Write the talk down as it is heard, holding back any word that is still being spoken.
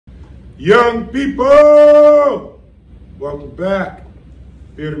Young people, welcome back.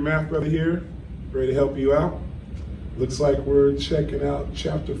 Bearded Math Brother here, ready to help you out. Looks like we're checking out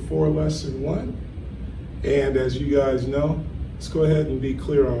Chapter 4, Lesson 1. And as you guys know, let's go ahead and be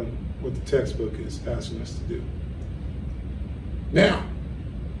clear on what the textbook is asking us to do. Now,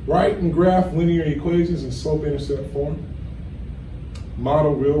 write and graph linear equations in slope-intercept form.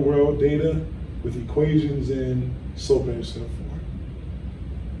 Model real-world data with equations in slope-intercept form.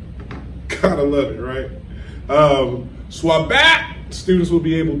 Gotta love it, right? Swap back. Students will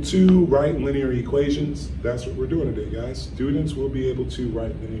be able to write linear equations. That's what we're doing today, guys. Students will be able to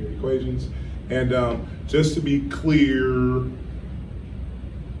write linear equations. And just to be clear,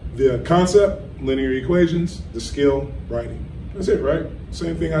 the concept, linear equations, the skill, writing. That's it, right?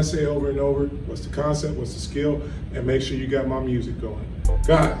 Same thing I say over and over. What's the concept, what's the skill? And make sure you got my music going.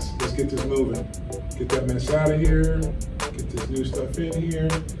 Guys, let's get this moving. Get that mess out of here. Get this new stuff in here.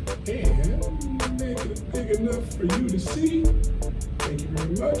 And make it big enough for you to see. Thank you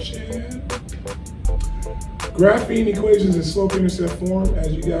very much. And graphing equations in slope-intercept form.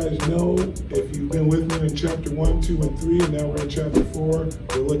 As you guys know, if you've been with me in Chapter 1, 2, and 3, and now we're in Chapter 4,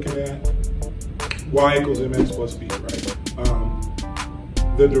 we're looking at y equals mx plus b, right?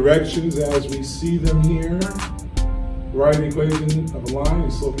 The directions as we see them here. Write an equation of a line in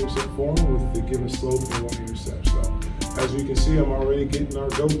slope-intercept form with the given slope and y-intercept. So as you can see, I'm already getting our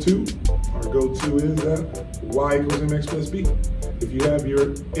go-to. Our go-to is that y equals mx plus b. If you have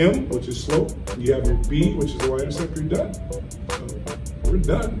your m, which is slope, you have your b, which is the y-intercept, you're done. So we're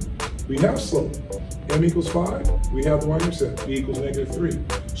done. We have slope. M equals 5, we have the y-intercept, b equals -3.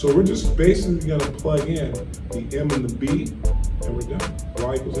 So we're just basically gonna plug in the m and the b, and we're done.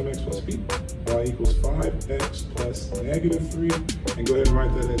 Y equals mx plus b, y equals 5x plus -3, and go ahead and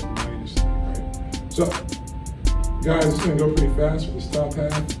write that as -3, right? So, guys, it's gonna go pretty fast for this top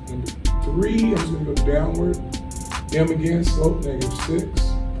half. Number 3, I'm just gonna go downward. M again, slope,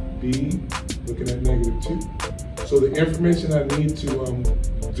 -6, b, looking at -2. So the information I need to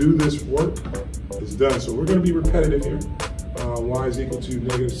do this work is done. So we're gonna be repetitive here. Y is equal to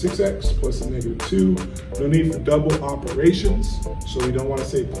 -6x plus a -2. No need for double operations. So we don't want to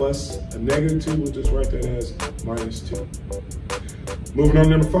say plus a -2. We'll just write that as -2. Moving on to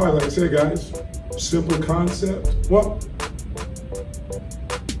number 5, like I said, guys, simple concept. Well,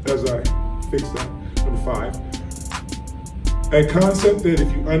 as I fix that, number 5. A concept that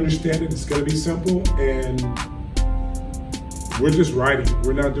if you understand it, it's gonna be simple, and we're just writing.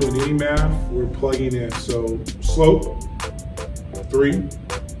 We're not doing any math, we're plugging in. So slope, 3,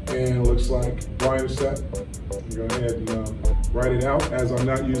 and it looks like y-intercept. Go ahead and write it out, as I'm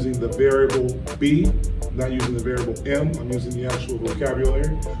not using the variable b, I'm not using the variable m, I'm using the actual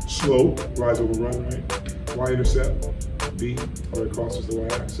vocabulary. Slope, rise over run, right? Y-intercept, b, where it crosses the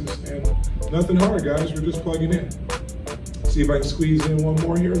y-axis, and nothing hard, guys, we're just plugging in. See if I can squeeze in one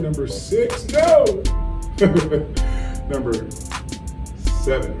more here. Number 6, no! Number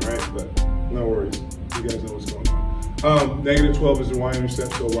 7, right? But no worries, you guys know what's going on. -12 is the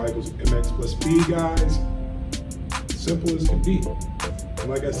y-intercept, so y equals mx plus b, guys. Simple as can be. And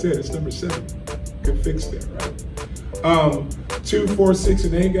like I said, it's number 7. Good fix there, right? 2, 4, 6,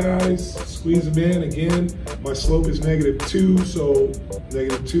 and 8, guys. Squeeze them in. Again, my slope is -2, so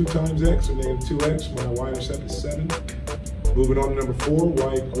 -2 times x, or -2x. My y-intercept is 7. Moving on to number 4,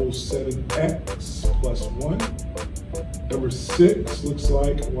 y equals 7x plus 1. Number 6 looks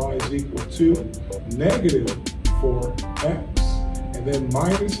like y is equal to -4x. And then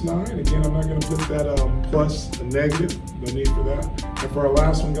 -9, again, I'm not gonna put that plus a negative, no need for that. And for our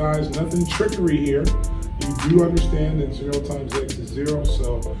last one, guys, nothing trickery here. You do understand that 0 times x is 0,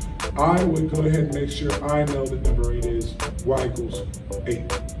 so I would go ahead and make sure I know that number 8 is y equals 8.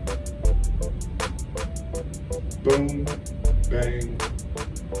 Boom, bang,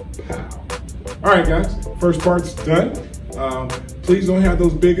 pow. All right, guys, first part's done. Please don't have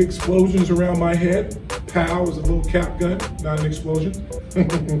those big explosions around my head. Pow is a little cap gun, not an explosion.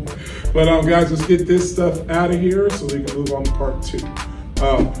 But guys, let's get this stuff out of here so we can move on to part 2.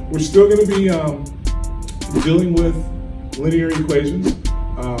 We're still gonna be dealing with linear equations,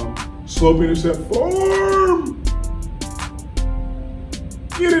 slope-intercept form.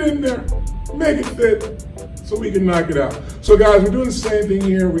 Get it in there, make it fit, so we can knock it out. So guys, we're doing the same thing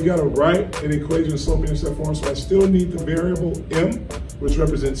here. We gotta write an equation in slope-intercept form, so I still need the variable m, which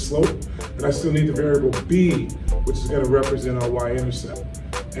represents slope, and I still need the variable b, which is gonna represent our y-intercept.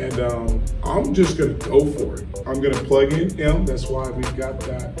 And I'm just gonna go for it. I'm gonna plug in m, that's why we've got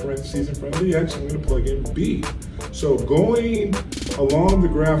that parentheses in front of the x, I'm gonna plug in b. So going along the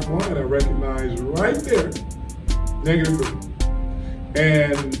graph line, I recognize right there, -3.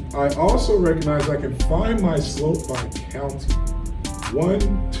 And I also recognize I can find my slope by counting.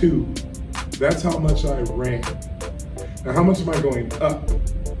 1, 2. That's how much I ran. Now, how much am I going up?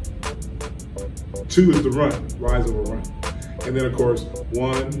 2 is the run, rise over run. And then, of course, 1,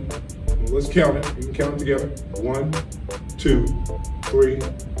 well, let's count it. We can count it together. 1, 2, 3,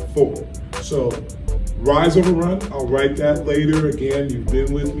 4. So, rise over run, I'll write that later. Again, you've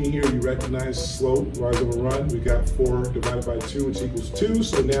been with me here. You recognize slope, rise over run. We got 4 divided by 2, which equals 2.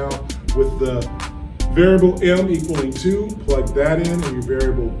 So now, with the variable m equaling 2, plug that in, and your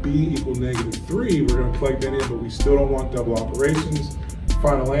variable b equal -3. We're going to plug that in, but we still don't want double operations.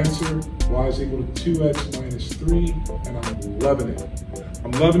 Final answer, y is equal to 2x minus 3, and I'm loving it.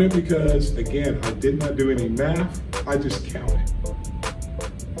 I'm loving it because, again, I did not do any math, I just counted.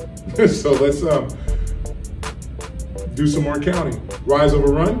 So let's do some more counting. Rise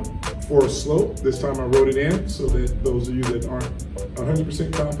over run for a slope. This time I wrote it in so that those of you that aren't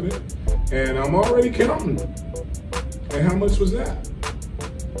 100% confident. And I'm already counting. And how much was that?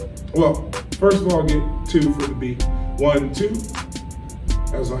 Well, first of all, I'll get 2 for the B. 1, 2.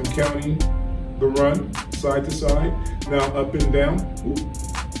 As I'm counting the run side to side. Now up and down. Ooh.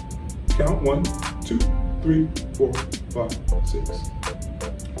 Count 1, 2, 3, 4, 5, 6.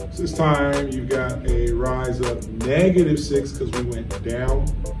 So this time you got a rise of -6 because we went down,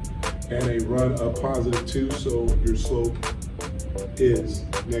 and a run of +2, so your slope is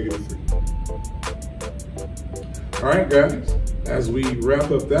 -3. All right, guys, as we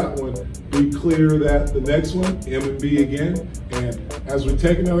wrap up that one, be clear that the next one, M and B again, and as we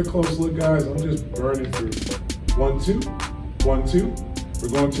take another close look, guys, I'm just burning through. 1, 2, 1, 2. We're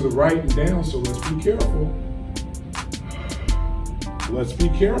going to the right and down, so let's be careful. Let's be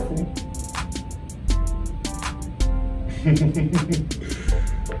careful.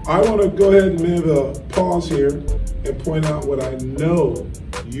 I want to go ahead and have a pause here and point out what I know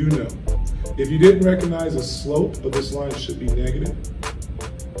you know. If you didn't recognize the slope of this line should be negative.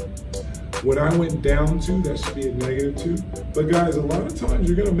 When I went down 2, that should be a -2. But guys, a lot of times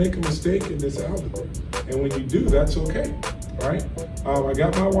you're gonna make a mistake in this algebra. And when you do, that's okay, all right? I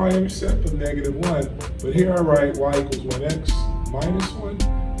got my y-intercept of -1, but here I write y equals 1x minus 1.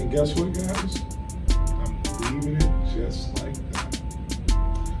 And guess what, guys? I'm leaving it just like that.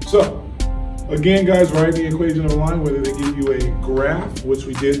 So, again, guys, write the equation of a line, whether they give you a graph, which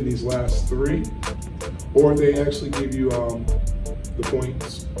we did in these last 3, or they actually give you the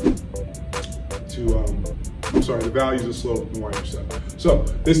points to, the values of slope and y-intercept. So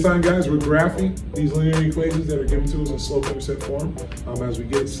this time, guys, we're graphing these linear equations that are given to us in slope-intercept form. As we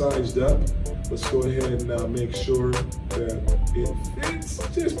get sized up, let's go ahead and make sure that it fits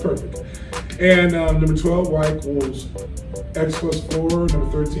just perfect. And number 12, y equals x plus 4. Number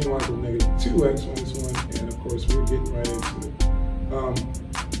 13, y equals -2x minus 1. And of course, we're getting right into it.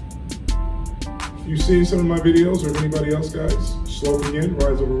 If you've seen some of my videos, or if anybody else, guys, slope again,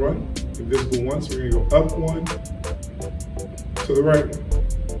 rise over run. Invisible once, we're going to go up 1 to the right 1.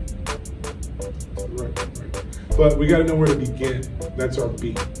 To the right. But we got to know where to begin. That's our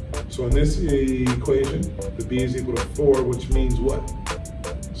B. So in this equation, the B is equal to 4, which means what?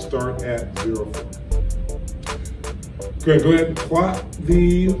 Start at 0, 4. Good. Go ahead and plot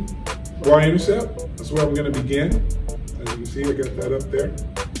the y-intercept. That's where I'm going to begin. As you can see, I got that up there.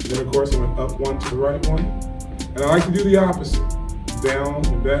 And then, of course, I went up 1 to the right 1. And I like to do the opposite. Down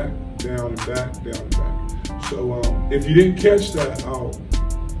and back, down and back, down and back. So if you didn't catch that, I'll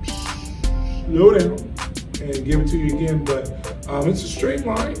slow down and give it to you again. But it's a straight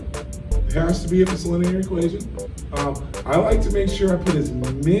line. It has to be if it's a linear equation. I like to make sure I put as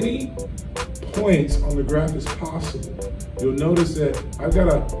many points on the graph as possible. You'll notice that I've got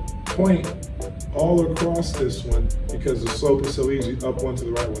a point all across this one because the slope is so easy. Up 1 to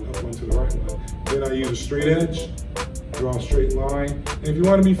the right 1, up 1 to the right 1. Then I use a straight edge. Draw a straight line. And if you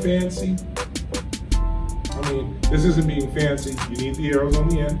want to be fancy, I mean, this isn't being fancy. You need the arrows on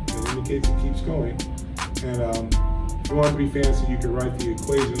the end. That indicates it keeps going. And if you want to be fancy, you can write the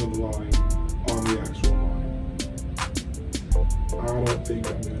equation of the line on the actual line. I don't think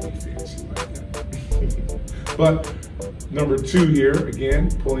I'm going to be fancy like that. But number 2 here,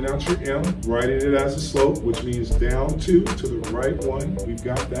 again, pulling out your M, writing it as a slope, which means down 2 to the right 1. We've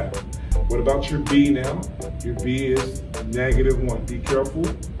got that. What about your B now? Your B is -1. Be careful,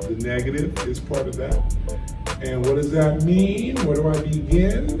 the negative is part of that. And what does that mean? Where do I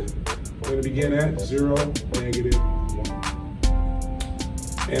begin? I'm going to begin at 0, -1.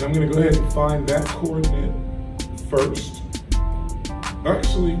 And I'm going to go ahead and find that coordinate first.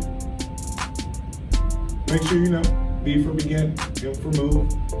 Actually, make sure you know, B for begin, M for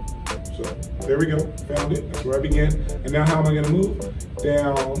move. So So there we go, found it, that's where I began. And now how am I gonna move?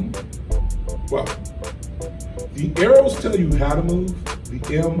 Down, well, the arrows tell you how to move. The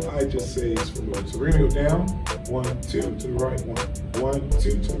M I just say is for moving. So we're gonna go down, 1, 2, to the right, 1,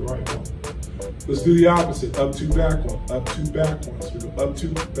 2, to the right, 1. Let's do the opposite, up 2, back 1, up 2, back 1. So we go up 2,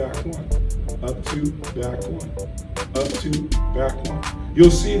 back 1, up 2, back 1, up 2, back 1.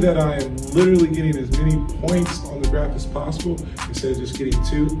 You'll see that I am literally getting as many points on the graph as possible instead of just getting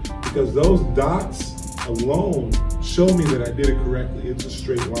 2, because those dots alone show me that I did it correctly. It's a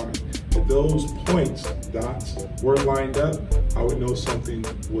straight line. If those points, dots, weren't lined up, I would know something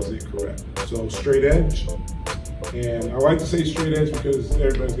wasn't correct. So straight edge, and I like to say straight edge because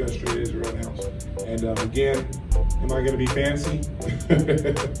everybody's got a straight edge around the house. And again, am I gonna be fancy?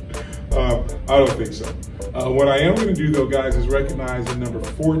 I don't think so. What I am gonna do though, guys, is recognize in number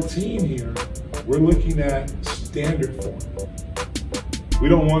 14 here, we're looking at standard form. We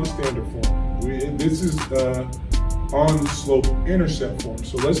don't want standard form. This is on slope-intercept form.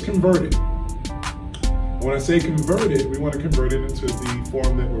 So let's convert it. When I say convert it, we want to convert it into the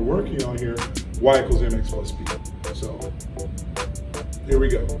form that we're working on here, y equals mx plus b. So here we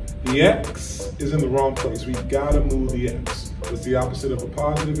go. The x is in the wrong place. We gotta move the x. What's the opposite of a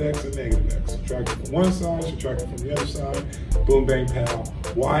positive x and negative x? Subtract it from one side, subtract it from the other side. Boom, bang, pow.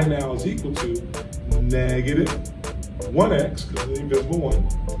 Y now is equal to negative 1x, because of the invisible 1.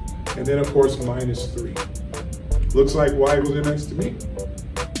 And then, of course, minus 3. Looks like y equals mx to me.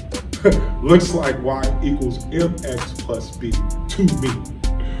 Looks like y equals mx plus b to me.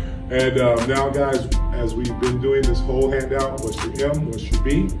 And now, guys, as we've been doing this whole handout, what's your m, what's your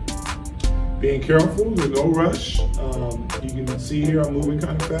b? Being careful, there's no rush. You can see here I'm moving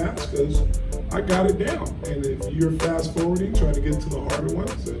kind of fast because I got it down. And if you're fast forwarding, trying to get to the harder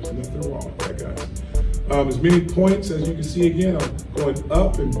ones, there's nothing wrong with that, guys. As many points as you can see again, I'm going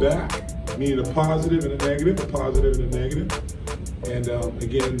up and back, meaning a positive and a negative, a positive and a negative. And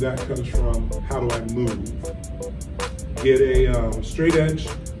again, that comes from how do I move? Get a straight edge.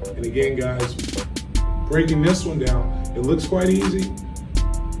 And again, guys, breaking this one down, it looks quite easy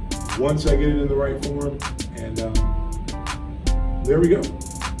once I get it in the right form. And there we go.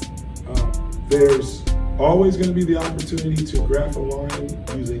 There's always going to be the opportunity to graph a line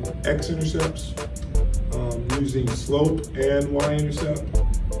using x-intercepts, using slope and y-intercept,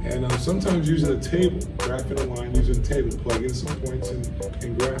 and sometimes using a table, graphing a line using a table, plug in some points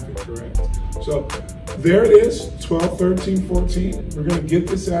and graph it correct. So there it is, 12, 13, 14. We're going to get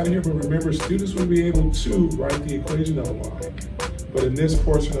this out of here, but remember, students will be able to write the equation of a line. But in this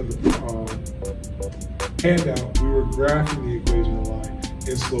portion of the handout, we were graphing the equation of a line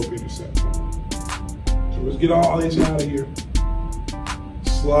in slope-intercept form. So let's get all this out of here.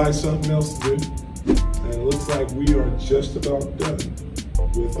 Slide something else to do. And it looks like we are just about done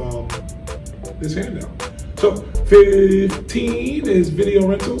with this handout. So 15 is video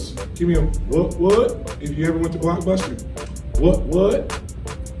rentals. Give me a what? If you ever went to Blockbuster, what?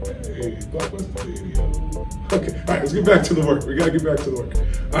 Hey, Blockbuster video. Okay, all right, let's get back to the work. We gotta get back to the work.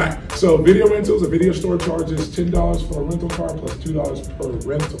 All right, so video rentals, a video store charges $10 for a rental car plus $2 per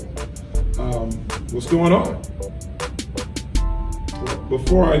rental. What's going on? Well,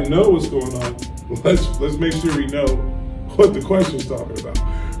 before I know what's going on, let's make sure we know what the question's talking about.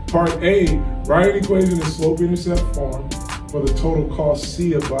 Part A, write an equation in slope-intercept form for the total cost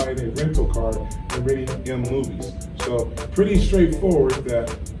C of buying a rental car and renting M movies. So pretty straightforward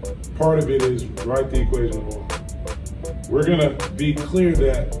that part of it is write the equation of Y. We're gonna be clear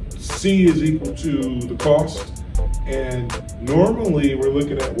that C is equal to the cost, and normally we're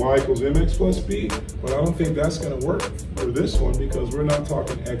looking at Y equals mx plus b, but I don't think that's gonna work for this one because we're not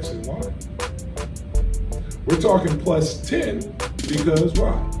talking X and Y. We're talking plus 10 because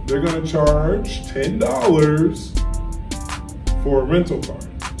why? They're gonna charge $10 for a rental car.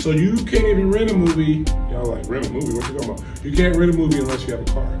 So you can't even rent a movie. Y'all like, rent a movie, what you talking about? You can't rent a movie unless you have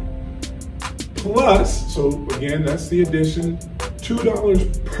a card. Plus, so again, that's the addition,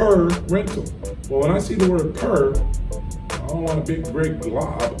 $2 per rental. Well, when I see the word per, I don't want a big, great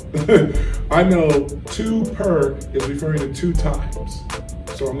glob. I know 2 per is referring to 2 times.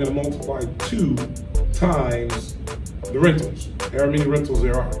 So I'm gonna multiply 2 times the rentals, however many rentals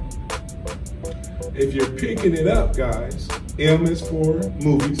there are. If you're picking it up, guys, M is for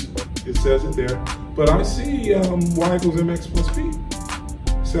movies, it says it there, but I see Y equals mx plus b,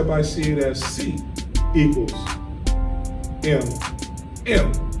 except I see it as C equals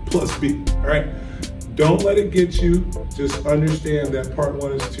M plus b, all right? Don't let it get you, just understand that part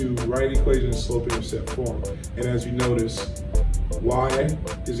 1 is to write equations in slope-intercept form, and as you notice, Y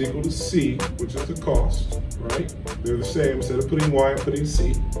is equal to C, which is the cost, right? They're the same. Instead of putting Y, I'm putting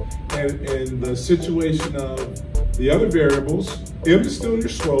C. And in the situation of the other variables, M is still your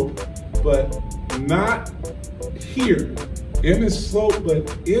slope, but not here. M is slope,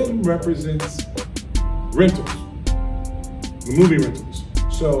 but M represents rentals, the movie rentals.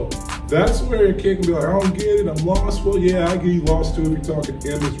 So that's where a kid can be like, I don't get it, I'm lost. Well, yeah, I get you lost too if you're talking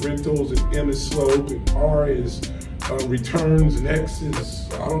M is rentals and M is slope and R is returns and X is,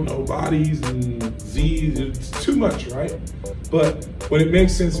 I don't know, bodies and Z. It's too much, right? But when it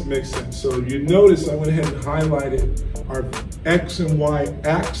makes sense, it makes sense. So you notice I went ahead and highlighted our X and Y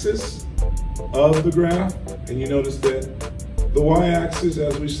axis of the graph, and you notice that the Y-axis,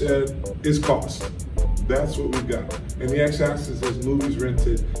 as we said, is cost. That's what we've got. And the X-axis is movies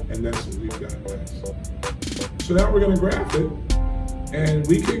rented, and that's what we've got, guys. So now we're going to graph it, and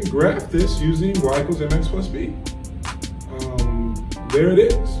we can graph this using y equals mx plus b. There it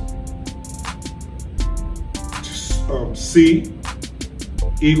is. C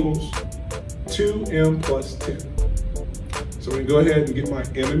equals 2m plus 10. So we can go ahead and get my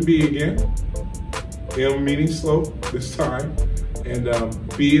m and b again. M meaning slope this time, and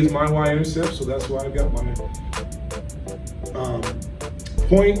B is my y-intercept, so that's why I've got my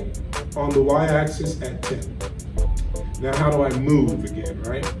point on the y-axis at 10. Now how do I move again,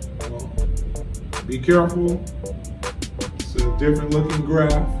 right? Well, be careful, it's a different looking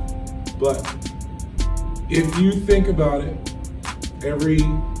graph, but if you think about it, every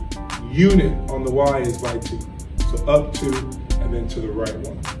unit on the y is by 2. So up 2 and then to the right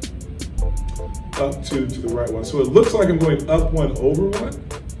 1. Up 2 to the right 1. So it looks like I'm going up 1 over 1,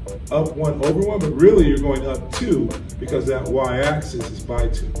 up 1 over 1, but really you're going up 2 because that y-axis is by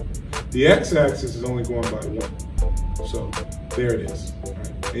 2. The x-axis is only going by 1. So there it is.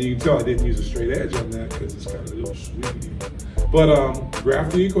 Right? And you can tell I didn't use a straight edge on that because it's kind of a little sweepy. But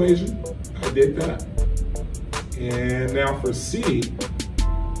graph the equation. I did that. And now for C,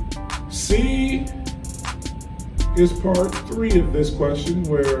 C is part 3 of this question,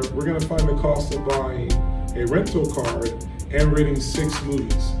 where we're going to find the cost of buying a rental card and renting 6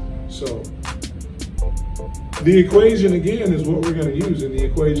 movies. So the equation again is what we're going to use, and the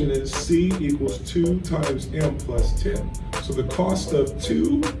equation is C equals 2 times M plus 10. So the cost of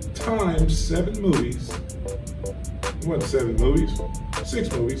 2 times 7 movies, what, 7 movies?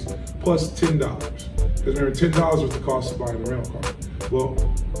 6 movies, plus $10. Because remember, $10 was the cost of buying the rental card. Well,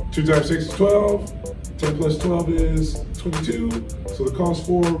 2 times 6 is 12. 10 plus 12 is 22. So the cost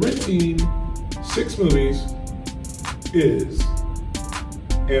for renting 6 movies is,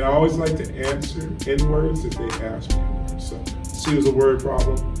 and I always like to answer in words if they ask me in words. So C is a word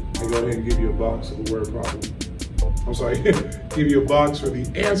problem. I go ahead and give you a box of the word problem. I'm sorry, give you a box for the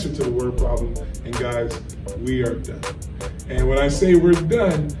answer to the word problem. And guys, we are done. And when I say we're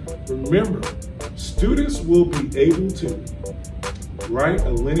done, remember, students will be able to write a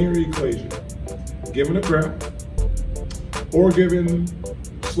linear equation given a graph or given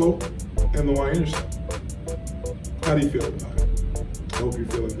slope and the y-intercept. How do you feel about it? I hope you're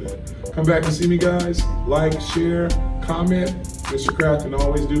feeling good. Come back and see me, guys. Like, share, comment. Mr. Craft can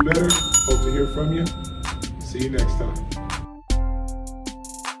always do better. Hope to hear from you. See you next time.